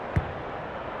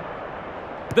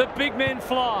 The big men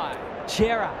fly.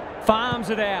 Chera farms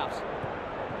it out.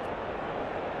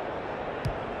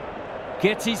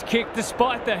 Gets his kick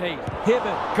despite the heat.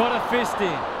 Hibbert got a fist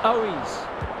in. Owies.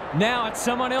 Now it's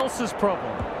someone else's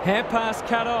problem. Hand pass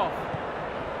cut off.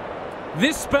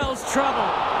 This spells trouble.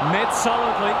 Met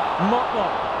solidly.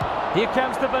 Motlop. Here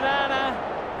comes the banana.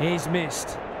 He's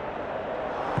missed.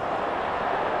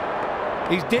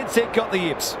 He's dead set, got the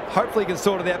yips. Hopefully he can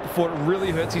sort it out before it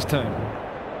really hurts his team.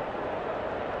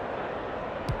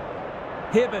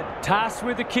 Hibbert tasked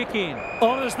with the kick in.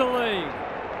 Honours the lead.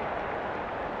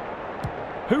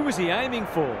 Who was he aiming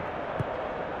for?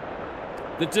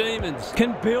 The Demons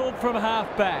can build from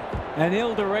half-back. An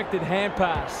ill-directed hand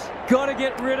pass. Got to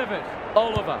get rid of it.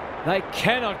 Oliver. They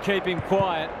cannot keep him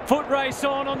quiet. Foot race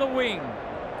on the wing.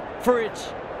 Fridge.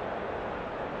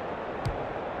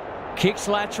 Kicks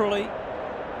laterally.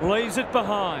 Leaves it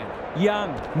behind.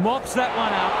 Young mops that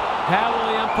one up. How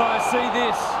will the umpire see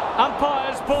this?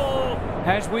 Umpire's ball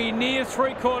as we near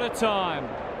three-quarter time.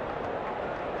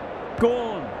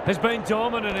 Gawn has been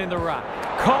dominant in the ruck.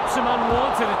 Cops some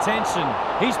unwanted attention.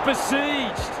 He's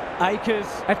besieged. Akers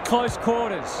at close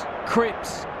quarters.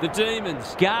 Cripps, the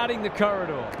Demons, guarding the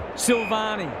corridor.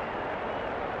 Silvani.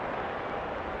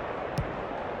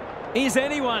 Is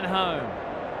anyone home?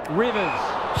 Rivers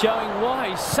showing why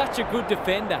he's such a good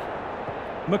defender.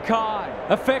 Mackay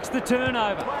affects the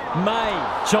turnover. May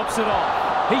chops it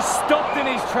off. He's stopped in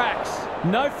his tracks.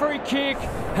 No free kick,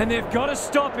 and they've got a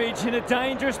stoppage in a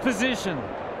dangerous position.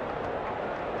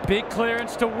 Big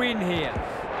clearance to win here.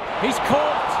 He's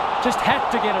caught. Just had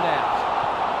to get it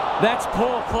out. That's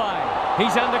poor play.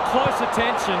 He's under close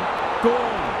attention.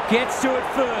 Gawn gets to it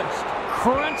first.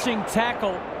 Crunching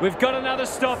tackle. We've got another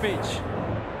stoppage.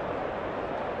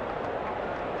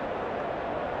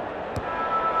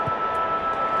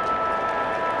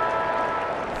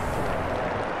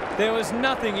 There was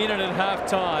nothing in it at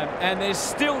half-time, and there's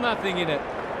still nothing in it.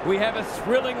 We have a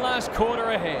thrilling last quarter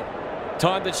ahead.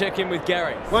 Time to check in with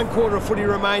Gary. 1 quarter of footy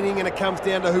remaining, and it comes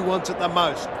down to who wants it the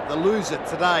most. The loser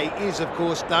today is, of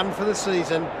course, done for the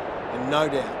season, and no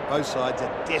doubt both sides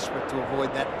are desperate to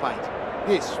avoid that fate.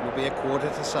 This will be a quarter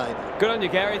to save. Good on you,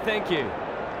 Gary. Thank you.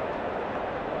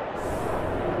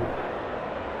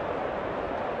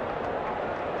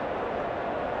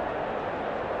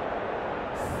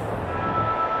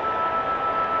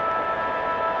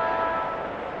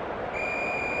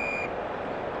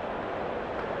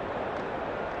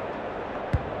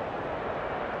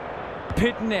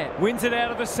 Pitnet wins it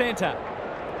out of the centre.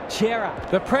 Chera,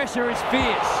 the pressure is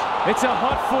fierce. It's a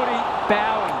hot footy.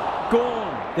 Bowie,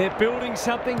 Gorn. They're building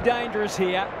something dangerous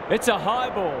here. It's a high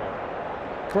ball.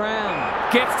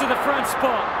 Brown gets to the front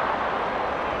spot.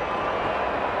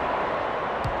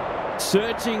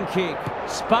 Searching kick.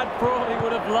 Spud Frawley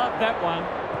would have loved that one.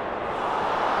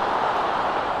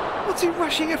 What's he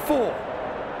rushing it for?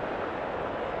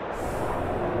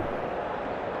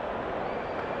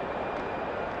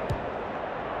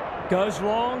 Goes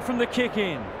long from the kick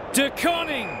in. De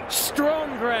Conning,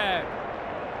 strong grab.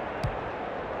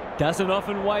 Doesn't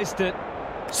often waste it.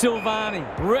 Silvani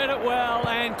read it well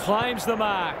and claims the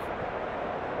mark.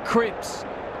 Cripps,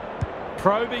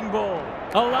 probing ball.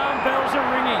 Alarm bells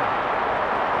are ringing.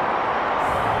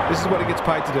 This is what he gets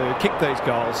paid to do, kick these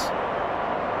goals.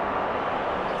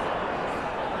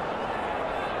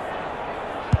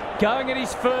 Going at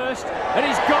his first, and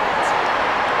he's got it.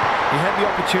 He had the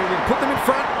opportunity to put them in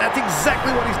front. That's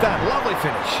exactly what he's done. Lovely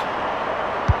finish.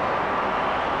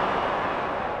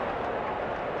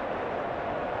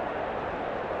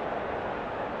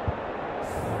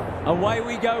 Away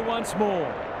we go once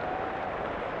more.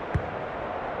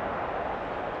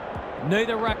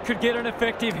 Neither ruck could get an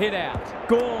effective hit out.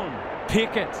 Gorn,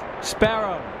 Pickett,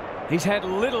 Sparrow. He's had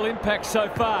little impact so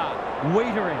far.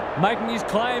 Wiedering making his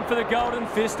claim for the Golden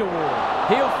Fist Award.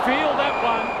 He'll field that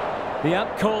one. The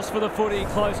ump calls for the footy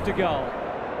close to goal.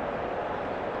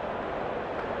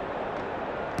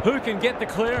 Who can get the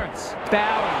clearance?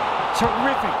 Bowie,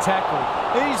 terrific tackle.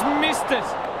 He's missed it.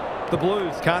 The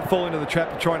Blues can't fall into the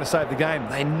trap of trying to save the game.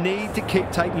 They need to keep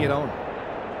taking it on.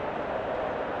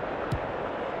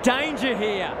 Danger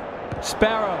here.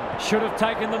 Sparrow should have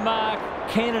taken the mark.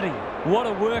 Kennedy, what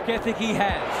a work ethic he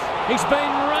has. He's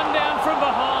been run down from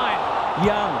behind.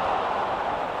 Young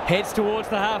heads towards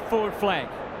the half-forward flank.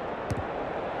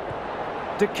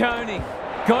 De Conning,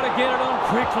 got to get it on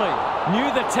quickly. Knew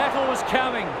the tackle was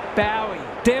coming. Bowie,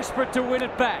 desperate to win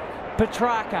it back.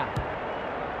 Petrarca.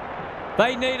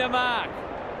 They need a mark.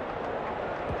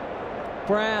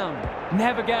 Brown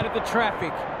navigated the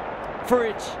traffic.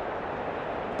 Fritsch.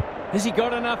 Has he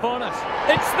got enough on it?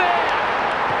 It's there!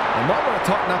 They might want to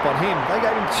tighten up on him. They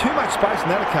gave him too much space on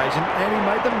that occasion, and he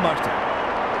made the most of it.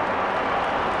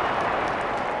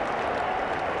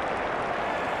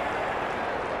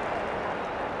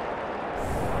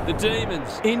 The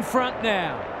Demons in front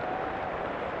now.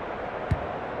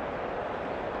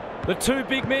 The two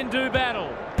big men do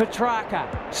battle. Petrarca,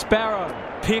 Sparrow,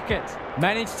 Pickett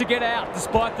managed to get out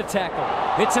despite the tackle.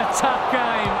 It's a tough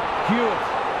game.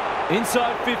 Hewitt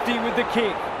inside 50 with the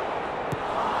kick.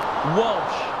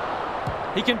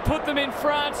 Walsh. He can put them in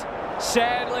front.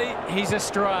 Sadly, he's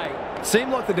astray. It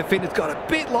seemed like the defenders got a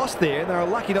bit lost there, and they were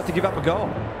lucky not to give up a goal.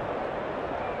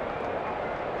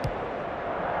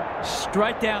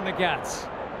 Straight down the guts.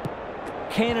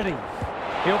 Kennedy.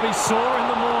 He'll be sore in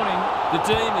the morning. The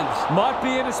Demons might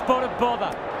be in a spot of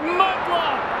bother.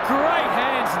 Mutler! Great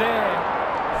hands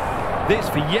there. This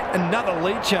for yet another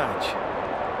lead change.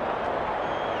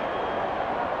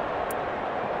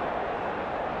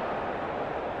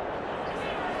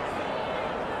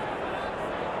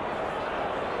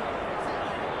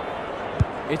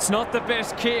 It's not the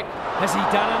best kick. Has he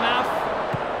done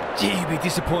enough? Gee, he'd be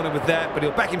disappointed with that, but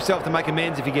he'll back himself to make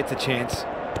amends if he gets a chance.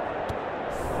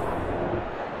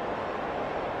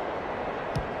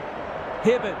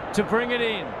 Hibbert to bring it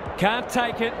in. Can't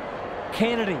take it.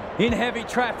 Kennedy in heavy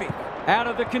traffic. Out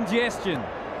of the congestion.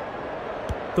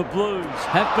 The Blues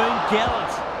have been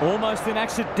gallant. Almost an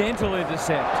accidental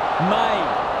intercept.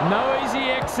 May. No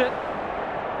easy exit.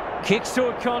 Kicks to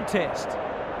a contest.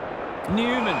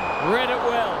 Newman read it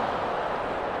well.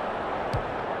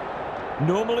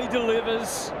 Normally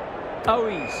delivers.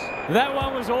 Owies. That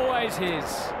one was always his.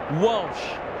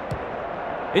 Walsh.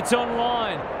 It's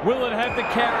online. Will it have the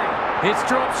carry? It's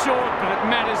dropped short, but it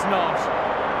matters not.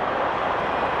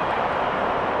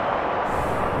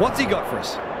 What's he got for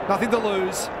us? Nothing to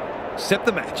lose, except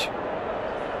the match.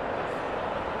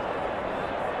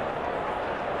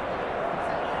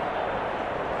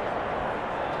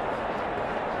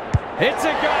 It's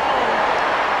a goal!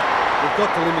 We've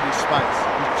got to limit his space.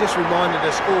 He's just reminded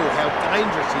us all how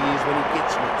dangerous he is when he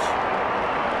gets loose.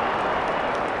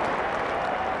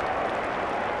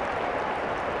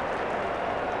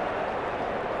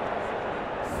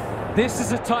 This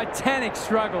is a titanic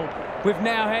struggle. We've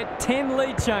now had 10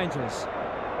 lead changes.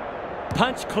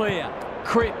 Punch clear.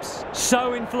 Cripps,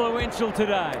 so influential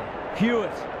today.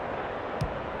 Hewitt.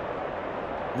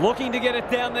 Looking to get it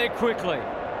down there quickly.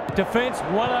 Defence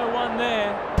 101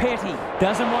 there. Petty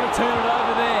doesn't want to turn it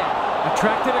over there.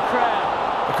 Attracted a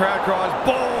crowd. The crowd cries,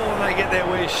 ball, and and they get their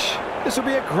wish. This will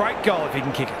be a great goal if he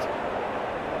can kick it.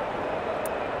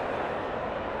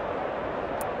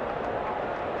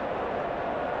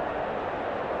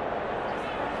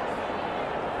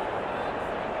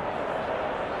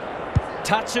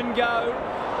 Touch and go.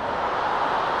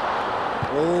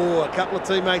 Oh, a couple of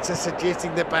teammates are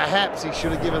suggesting that perhaps he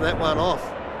should have given that one off.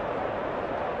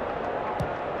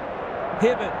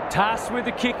 Hibbert tasked with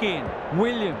the kick in.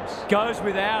 Williams goes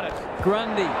without it.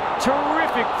 Grundy,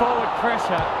 terrific forward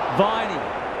pressure. Viney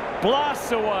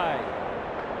blasts away.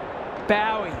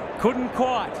 Bowie couldn't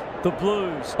quite. The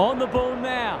Blues on the ball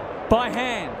now. By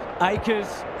hand.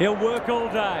 Akers, he'll work all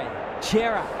day.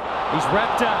 Chera, he's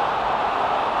wrapped up.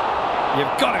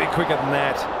 You've got to be quicker than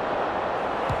that.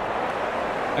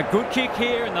 A good kick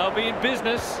here and they'll be in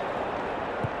business.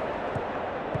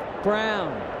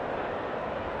 Brown.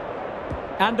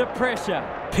 Under pressure.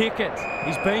 Pickett.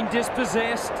 He's been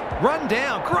dispossessed. Run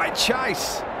down. Great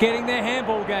chase. Getting their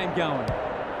handball game going.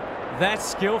 That's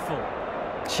skillful.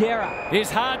 Chera is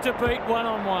hard to beat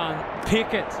one-on-one.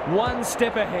 Pickett, one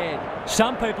step ahead.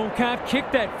 Some people can't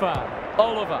kick that far.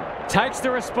 Oliver takes the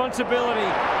responsibility.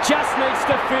 Just needs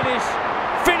to finish.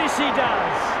 Finish he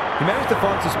does. He managed to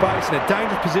find some space in a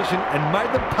dangerous position and made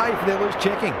them pay for their loose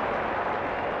checking.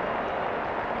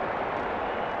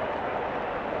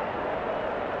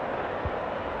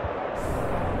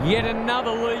 Yet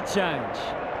another lead change.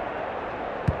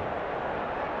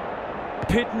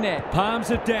 Pitnet palms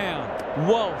it down.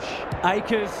 Walsh,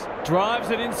 Akers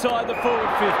drives it inside the forward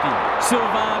 50.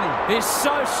 Silvani is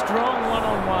so strong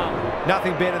one-on-one.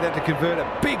 Nothing better than to convert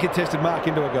a big contested mark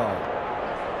into a goal.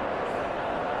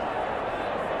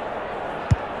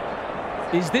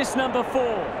 Is this number 4?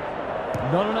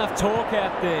 Not enough talk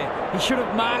out there. He should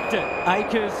have marked it.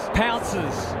 Akers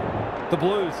pounces. The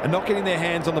Blues are not getting their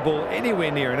hands on the ball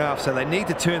anywhere near enough, so they need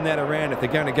to turn that around if they're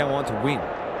going to go on to win.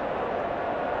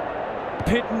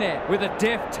 Pitnet with a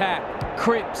deft tap.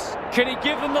 Cripps. Can he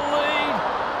give them the lead?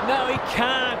 No, he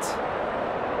can't.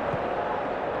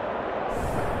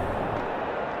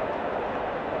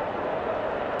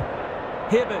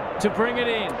 Hibbert to bring it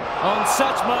in. On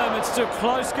such moments, do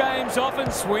close games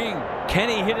often swing. Can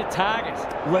he hit a target?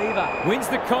 Lever wins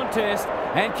the contest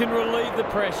and can relieve the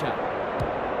pressure.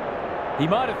 He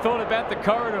might have thought about the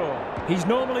corridor. He's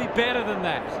normally better than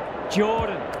that.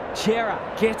 Jordan, Chera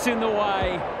gets in the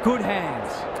way. Good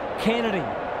hands. Kennedy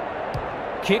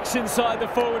kicks inside the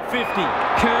forward 50.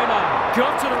 Kerno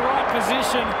got to the right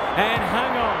position and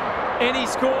hung on. Any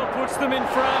score puts them in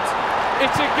front.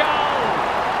 It's a goal.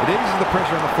 It eases the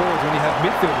pressure on the forwards when you have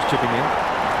midfielders chipping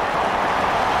in.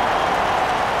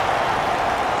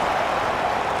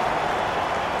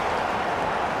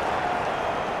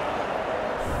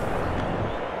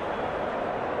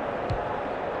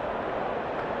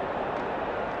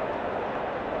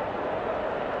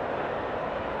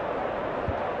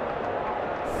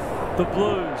 The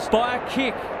Blues by a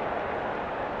kick.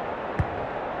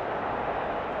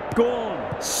 Gawn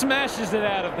smashes it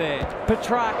out of there.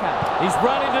 Petrarca is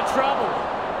run into trouble.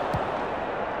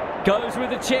 Goes with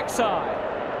the check side.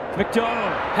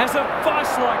 McDonald has a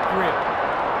vice-like grip.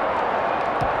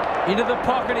 Into the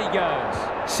pocket he goes.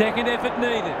 Second effort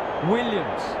needed.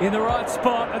 Williams in the right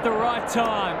spot at the right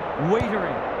time.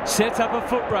 Wiedering sets up a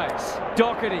foot race.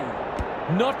 Doherty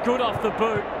not good off the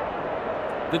boot.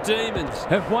 The Demons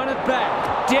have won it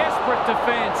back. Desperate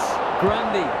defence.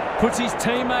 Grundy puts his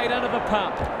teammate under the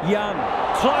pump. Young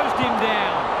closed him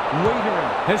down.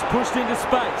 Wiedering has pushed into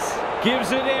space.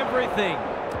 Gives it everything.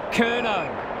 Kerno.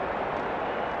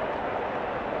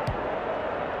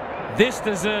 This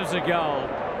deserves a goal.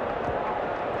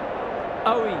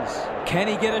 Owies. Can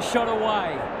he get a shot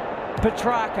away?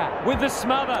 Petrarca with the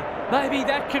smother. Maybe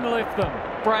that can lift them.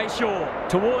 Brayshaw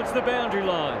towards the boundary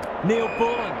line. Neil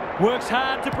Bullen works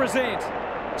hard to present.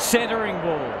 Centering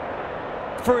ball.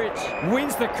 Fritsch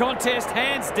wins the contest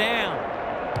hands down.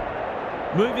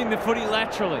 Moving the footy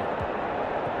laterally.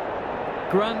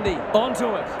 Grundy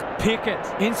onto it.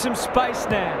 Pickett in some space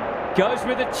now. Goes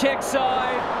with a check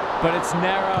side, but it's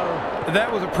narrow.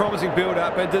 That was a promising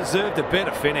build-up and deserved a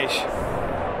better finish.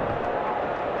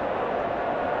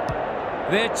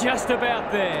 They're just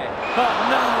about there. Oh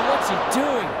no, what's he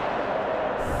doing?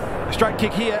 A straight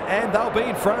kick here and they'll be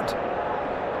in front.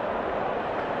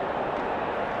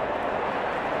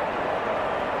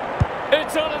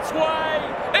 It's on its way.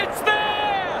 It's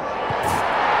there.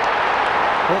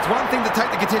 Well, it's one thing to take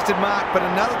the contested mark, but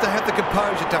another to have the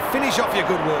composure to finish off your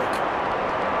good work.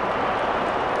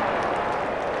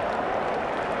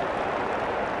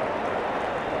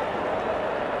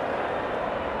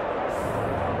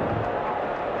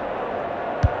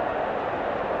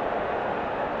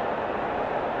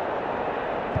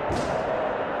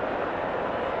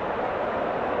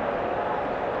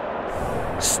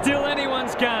 Still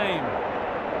anyone's game.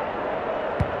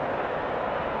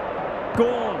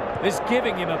 Gawn is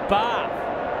giving him a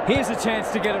bath. Here's a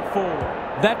chance to get it forward.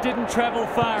 That didn't travel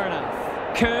far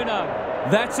enough. Curnow,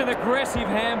 that's an aggressive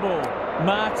handball.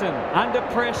 Martin, under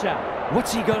pressure.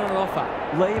 What's he got on offer?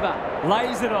 Lever,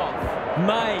 lays it off.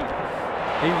 May,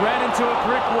 he ran into a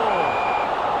brick wall.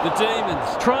 The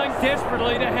Demons trying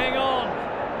desperately to hang on.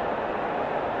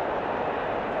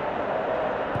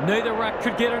 Neither ruck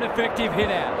could get an effective hit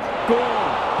out.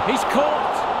 Gawn, he's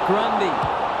caught. Grundy,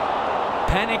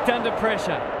 panicked under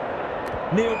pressure.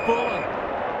 Neil Bullen.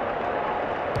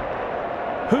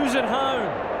 Who's at home?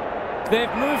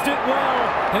 They've moved it well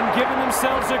and given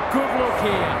themselves a good look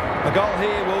here. A goal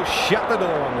here will shut the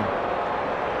door on them.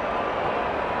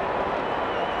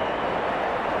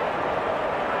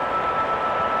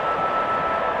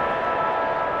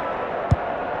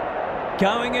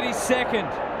 Going at his second.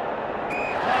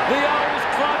 The oldest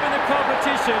club in the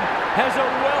competition has a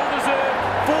well-deserved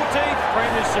 14th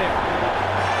premiership.